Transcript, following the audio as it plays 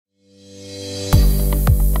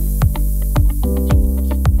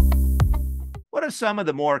are some of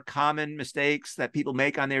the more common mistakes that people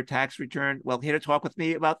make on their tax return? Well, here to talk with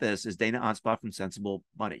me about this is Dana Anspach from Sensible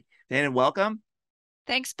Money. Dana, welcome.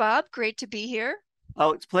 Thanks, Bob. Great to be here.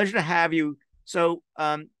 Oh, it's a pleasure to have you. So,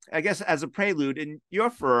 I guess as a prelude, in your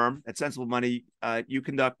firm at Sensible Money, you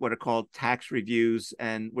conduct what are called tax reviews,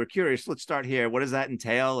 and we're curious. Let's start here. What does that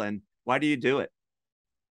entail, and why do you do it?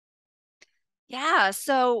 Yeah,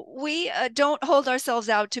 so we don't hold ourselves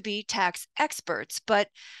out to be tax experts, but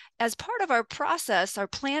as part of our process, our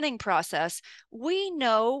planning process, we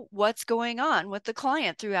know what's going on with the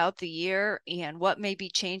client throughout the year and what may be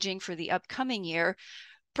changing for the upcoming year,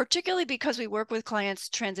 particularly because we work with clients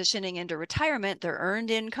transitioning into retirement. Their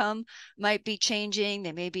earned income might be changing.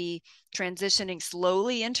 They may be transitioning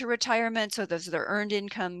slowly into retirement. So as their earned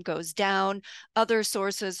income goes down, other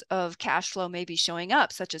sources of cash flow may be showing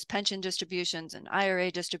up, such as pension distributions and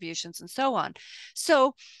IRA distributions and so on.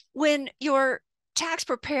 So when your tax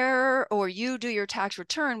preparer or you do your tax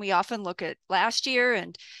return, we often look at last year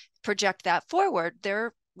and project that forward.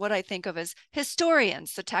 They're what I think of as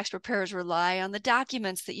historians. The tax preparers rely on the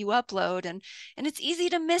documents that you upload, and it's easy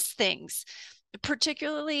to miss things.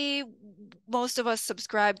 Particularly, most of us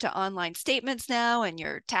subscribe to online statements now, and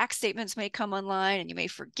your tax statements may come online and you may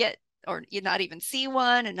forget or you not even see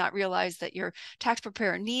one and not realize that your tax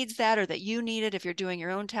preparer needs that or that you need it if you're doing your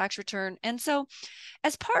own tax return. And so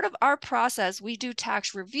as part of our process, we do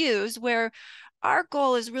tax reviews where our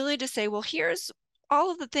goal is really to say, well, here's all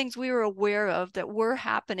of the things we were aware of that were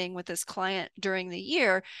happening with this client during the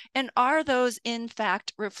year, and are those in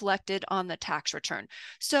fact reflected on the tax return?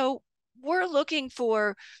 So we're looking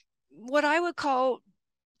for what I would call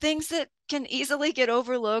things that can easily get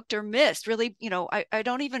overlooked or missed. Really, I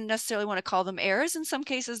don't even necessarily want to call them errors. In some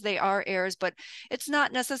cases, they are errors, but it's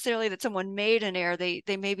not necessarily that someone made an error. They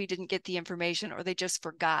maybe didn't get the information, or they just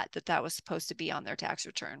forgot that that was supposed to be on their tax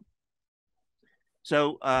return.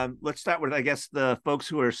 So, let's start with, I guess, the folks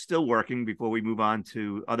who are still working before we move on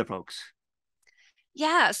to other folks.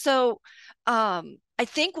 Yeah. So I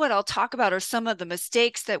think what I'll talk about are some of the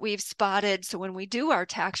mistakes that we've spotted. So when we do our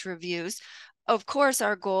tax reviews, of course,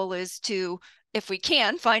 our goal is to, if we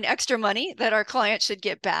can, find extra money that our client should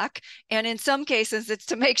get back. And in some cases, it's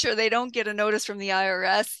to make sure they don't get a notice from the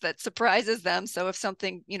IRS that surprises them. So if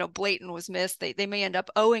something, blatant was missed, they may end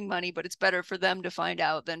up owing money, but it's better for them to find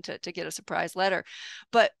out than to get a surprise letter.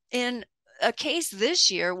 But in a case this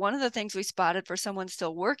year, one of the things we spotted for someone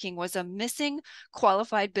still working was a missing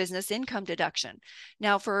qualified business income deduction.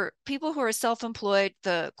 Now, for people who are self-employed,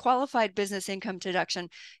 the qualified business income deduction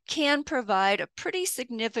can provide a pretty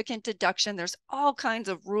significant deduction. There's all kinds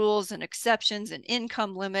of rules and exceptions and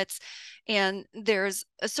income limits. And there's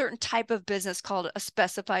a certain type of business called a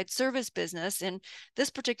specified service business. And this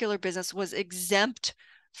particular business was exempt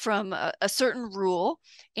from a certain rule.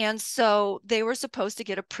 And so they were supposed to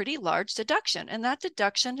get a pretty large deduction. And that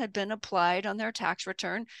deduction had been applied on their tax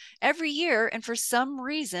return every year. And for some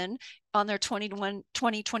reason, on their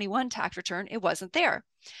 2021 tax return, it wasn't there.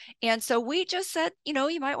 And so we just said, you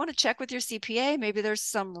might want to check with your CPA. Maybe there's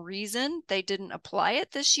some reason they didn't apply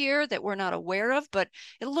it this year that we're not aware of, but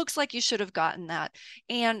it looks like you should have gotten that.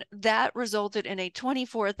 And that resulted in a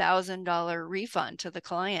 $24,000 refund to the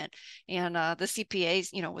client. And the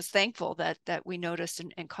CPA, was thankful that we noticed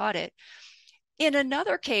and caught it. In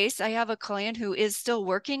another case, I have a client who is still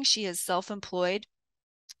working. She is self-employed.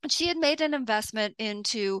 She had made an investment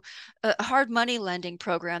into a hard money lending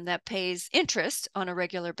program that pays interest on a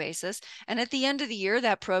regular basis. And at the end of the year,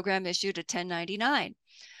 that program issued a 1099.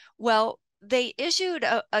 Well, they issued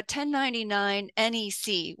a 1099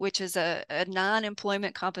 NEC, which is a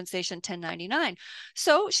non-employment compensation 1099.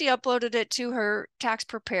 So she uploaded it to her tax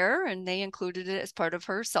preparer, and they included it as part of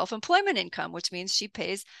her self-employment income, which means she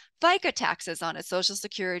pays FICA taxes on it, Social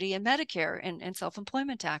Security and Medicare and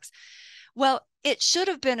self-employment tax. Well, it should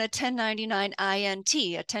have been a 1099 INT,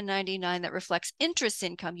 a 1099 that reflects interest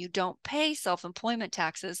income. You don't pay self-employment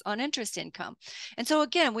taxes on interest income. And so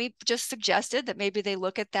again, we just suggested that maybe they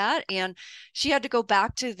look at that, and she had to go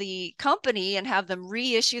back to the company and have them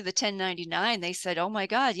reissue the 1099. They said, oh my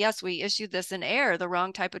God, yes, we issued this in error, the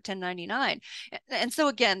wrong type of 1099. And so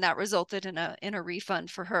again, that resulted in a refund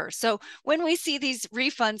for her. So when we see these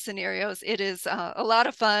refund scenarios, it is a lot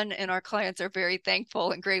of fun, and our clients are very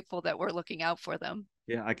thankful and grateful that we're looking out for them.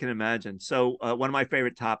 Yeah, I can imagine. So, one of my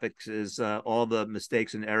favorite topics is all the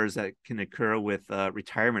mistakes and errors that can occur with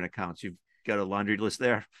retirement accounts. You've got a laundry list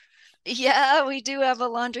there. Yeah, we do have a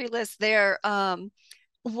laundry list there.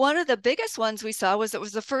 One of the biggest ones we saw was it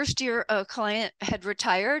was the first year a client had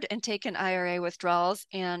retired and taken IRA withdrawals,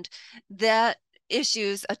 and that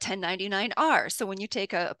issues a 1099-R. So when you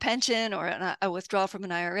take a pension or a withdrawal from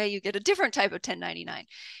an IRA, you get a different type of 1099.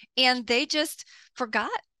 And they just forgot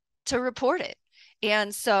to report it.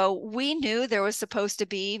 And so we knew there was supposed to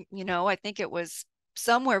be, I think it was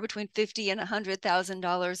somewhere between $50,000 and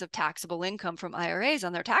 $100,000 of taxable income from IRAs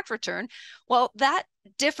on their tax return. Well, that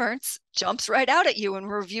difference jumps right out at you when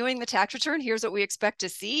we're reviewing the tax return. Here's what we expect to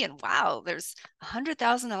see. And wow, there's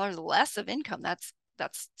 $100,000 less of income. That's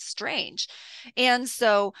strange. And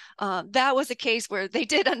so that was a case where they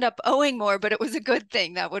did end up owing more, but it was a good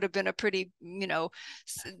thing. That would have been a pretty,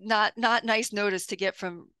 not nice notice to get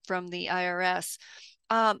from the IRS.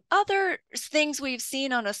 Other things we've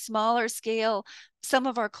seen on a smaller scale, some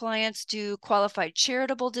of our clients do qualified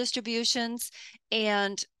charitable distributions,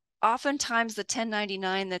 and oftentimes the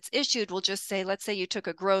 1099 that's issued will just say, let's say you took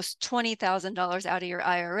a gross $20,000 out of your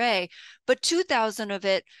IRA, but 2,000 of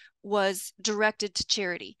it was directed to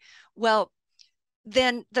charity. Well,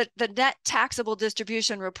 then the net taxable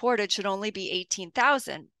distribution reported should only be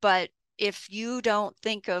 18,000. But if you don't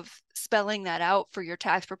think of spelling that out for your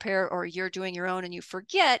tax preparer, or you're doing your own and you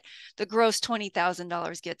forget, the gross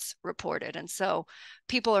 $20,000 gets reported. And so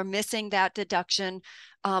people are missing that deduction.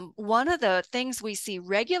 One of the things we see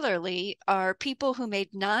regularly are people who made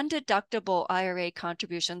non-deductible IRA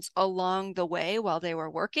contributions along the way while they were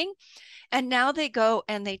working. And now they go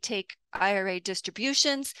and they take IRA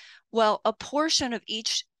distributions. Well, a portion of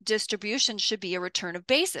each distribution should be a return of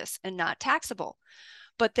basis and not taxable.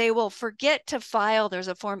 But they will forget to file. There's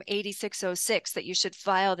a form 8606 that you should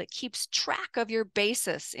file that keeps track of your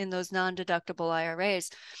basis in those non-deductible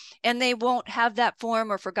IRAs. And they won't have that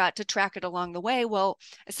form or forgot to track it along the way. Well,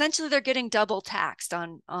 essentially they're getting double taxed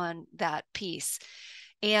on that piece.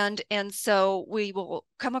 And so we will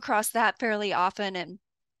come across that fairly often. And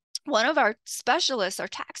one of our specialists, our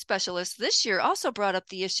tax specialists this year, also brought up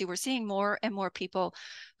the issue. We're seeing more and more people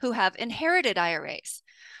who have inherited IRAs.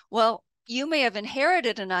 Well, you may have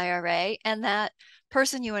inherited an IRA, and that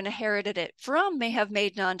person you inherited it from may have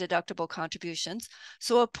made non-deductible contributions.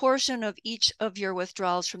 So a portion of each of your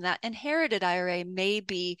withdrawals from that inherited IRA may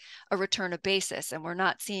be a return of basis, and we're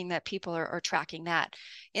not seeing that people are tracking that.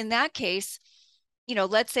 In that case,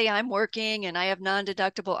 let's say I'm working and I have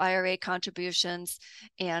non-deductible IRA contributions,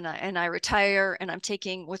 and I retire and I'm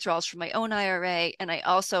taking withdrawals from my own IRA, and I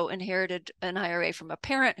also inherited an IRA from a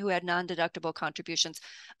parent who had non-deductible contributions.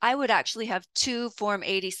 I would actually have two Form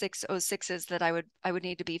 8606s that I would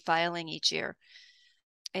need to be filing each year.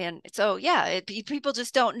 And so, yeah, people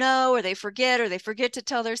just don't know, or they forget to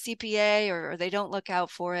tell their CPA, or they don't look out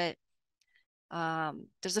for it.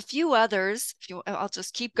 There's a few others. I'll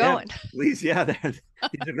just keep going. Yeah, please. Yeah, these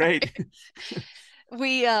are great.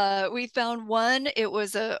 We found one. It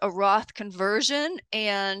was a Roth conversion,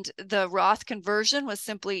 and the Roth conversion was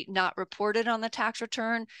simply not reported on the tax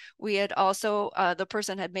return. We had also, the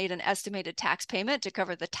person had made an estimated tax payment to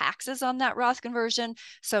cover the taxes on that Roth conversion.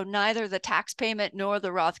 So neither the tax payment nor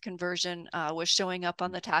the Roth conversion was showing up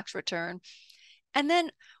on the tax return. And then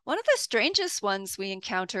one of the strangest ones we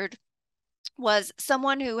encountered was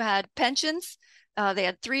someone who had pensions. They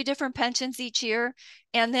had 3 different pensions each year.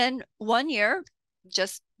 And then one year,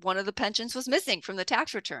 just one of the pensions was missing from the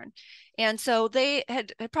tax return. And so they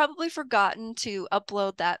had probably forgotten to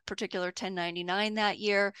upload that particular 1099 that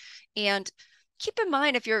year. And keep in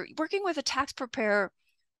mind, if you're working with a tax preparer,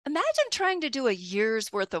 imagine trying to do a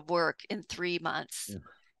year's worth of work in 3 months.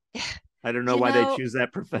 Yeah. I don't know why they choose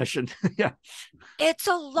that profession. Yeah. It's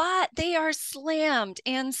a lot. They are slammed.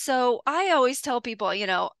 And so I always tell people,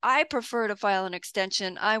 I prefer to file an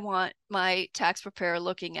extension. I want my tax preparer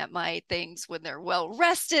looking at my things when they're well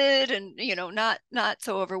rested and, not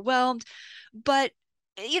so overwhelmed. But,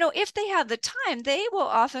 if they have the time, they will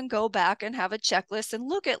often go back and have a checklist and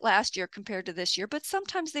look at last year compared to this year. But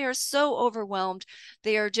sometimes they are so overwhelmed.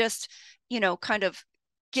 They are just, kind of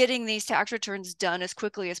getting these tax returns done as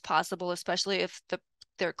quickly as possible, especially if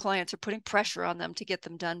their clients are putting pressure on them to get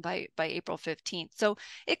them done by April 15th. So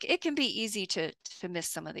it can be easy to miss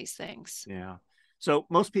some of these things. Yeah. So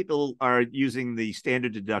most people are using the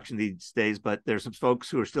standard deduction these days, but there's some folks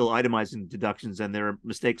who are still itemizing deductions, and there are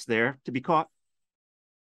mistakes there to be caught.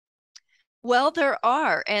 Well, there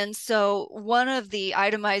are. And so one of the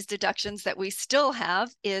itemized deductions that we still have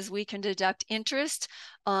is we can deduct interest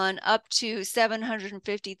on up to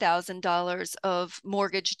 $750,000 of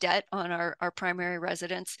mortgage debt on our primary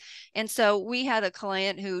residence. And so we had a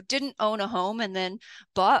client who didn't own a home and then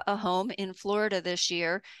bought a home in Florida this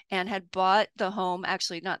year, and had bought the home,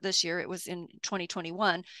 actually not this year, it was in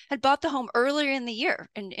 2021, had bought the home earlier in the year,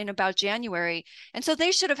 in about January. And so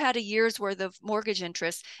they should have had a year's worth of mortgage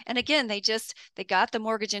interest. And again, they got the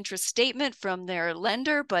mortgage interest statement from their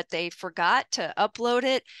lender, but they forgot to upload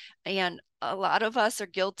it. And a lot of us are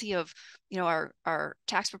guilty of, our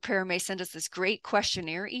tax preparer may send us this great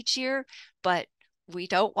questionnaire each year, but we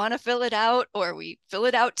don't want to fill it out, or we fill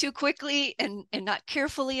it out too quickly and not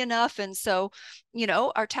carefully enough. And so,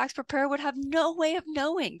 our tax preparer would have no way of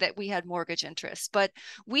knowing that we had mortgage interest, but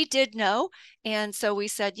we did know. And so we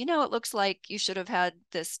said, it looks like you should have had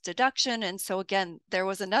this deduction. And so again, there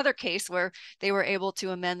was another case where they were able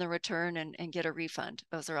to amend the return and get a refund.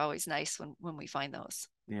 Those are always nice when we find those.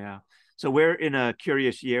 Yeah. So we're in a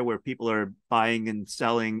curious year where people are buying and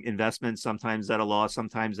selling investments, sometimes at a loss,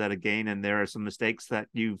 sometimes at a gain. And there are some mistakes that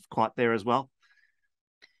you've caught there as well.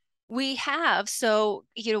 We have. So,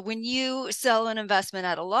 when you sell an investment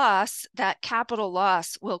at a loss, that capital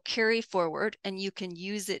loss will carry forward and you can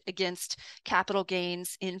use it against capital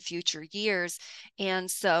gains in future years.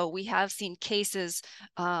 And so we have seen cases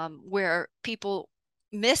where people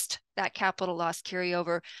missed that capital loss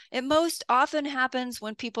carryover. It most often happens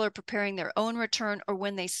when people are preparing their own return, or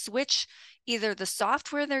when they switch either the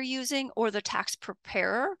software they're using or the tax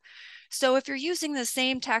preparer. So if you're using the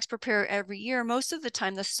same tax preparer every year, most of the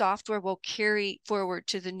time the software will carry forward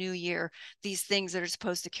to the new year these things that are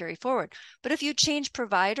supposed to carry forward. But if you change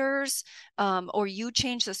providers, or you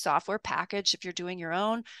change the software package, if you're doing your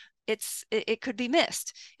own, it could be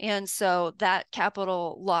missed. And so that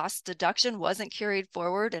capital loss deduction wasn't carried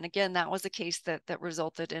forward. And again, that was a case that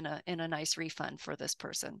resulted in a nice refund for this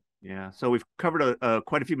person. Yeah. So we've covered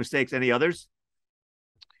quite a few mistakes. Any others?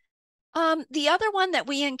 The other one that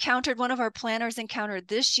we encountered, one of our planners encountered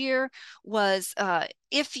this year, was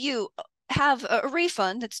if you have a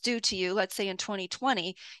refund that's due to you, let's say in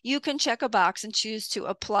 2020, you can check a box and choose to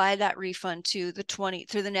apply that refund to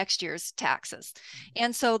through the next year's taxes.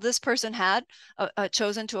 And so this person had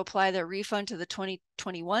chosen to apply their refund to the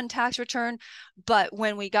 2021 tax return, but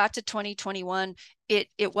when we got to 2021,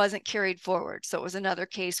 it wasn't carried forward. So it was another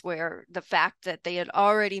case where the fact that they had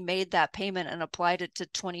already made that payment and applied it to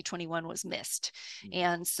 2021 was missed.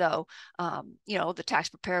 And so, the tax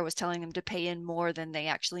preparer was telling them to pay in more than they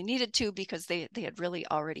actually needed to, because they had really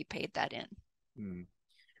already paid that in.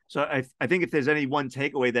 So I think if there's any one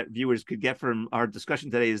takeaway that viewers could get from our discussion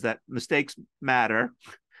today, is that mistakes matter.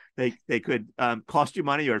 They could cost you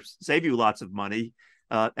money or save you lots of money.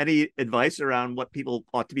 Any advice around what people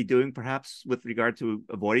ought to be doing, perhaps, with regard to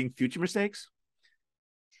avoiding future mistakes?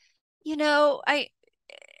 I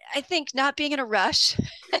think not being in a rush,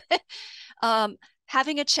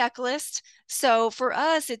 having a checklist. So for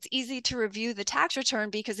us, it's easy to review the tax return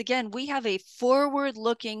because, again, we have a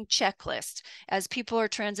forward-looking checklist. As people are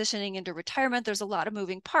transitioning into retirement, there's a lot of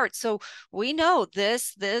moving parts. So we know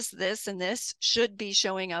this, and this should be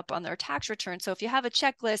showing up on their tax return. So if you have a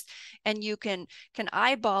checklist and you can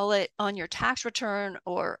eyeball it on your tax return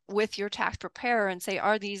or with your tax preparer and say,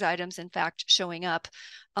 are these items in fact showing up?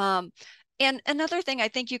 And another thing I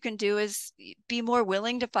think you can do is be more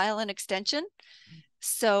willing to file an extension.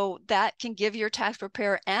 So that can give your tax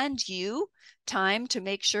preparer and you time to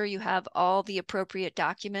make sure you have all the appropriate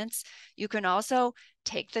documents. You can also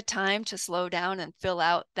take the time to slow down and fill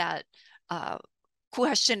out that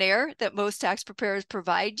questionnaire that most tax preparers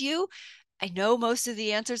provide you. I know most of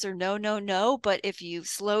the answers are no, no, no, but if you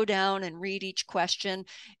slow down and read each question,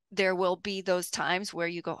 there will be those times where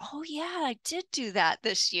you go, oh yeah, I did do that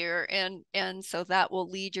this year. And so that will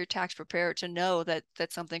lead your tax preparer to know that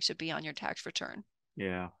something should be on your tax return.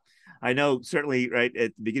 Yeah. I know, certainly, right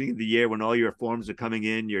at the beginning of the year when all your forms are coming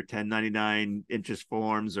in, your 1099 interest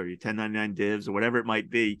forms or your 1099 divs or whatever it might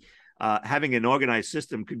be, having an organized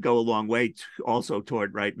system could go a long way also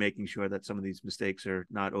toward, right, making sure that some of these mistakes are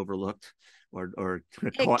not overlooked or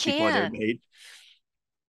caught before they're made.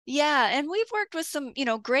 Yeah, and we've worked with some,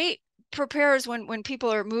 great preparers when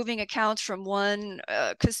people are moving accounts from one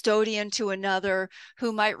custodian to another,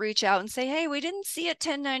 who might reach out and say, hey, we didn't see a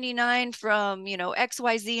 1099 from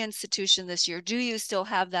XYZ institution this year, do you still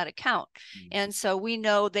have that account? And so we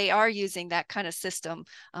know they are using that kind of system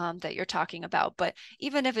that you're talking about. But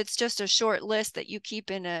even if it's just a short list that you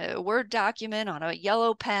keep in a Word document on a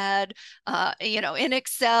yellow pad, in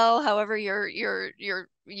Excel, however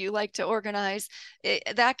you like to organize,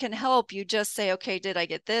 that can help you just say, okay, did I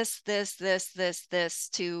get this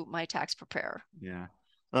to my tax preparer? Yeah.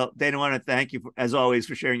 Well, Dana, I want to thank you, as always,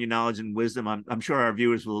 for sharing your knowledge and wisdom. I'm sure our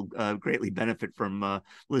viewers will greatly benefit from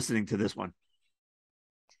listening to this one.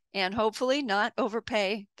 And hopefully not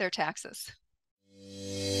overpay their taxes.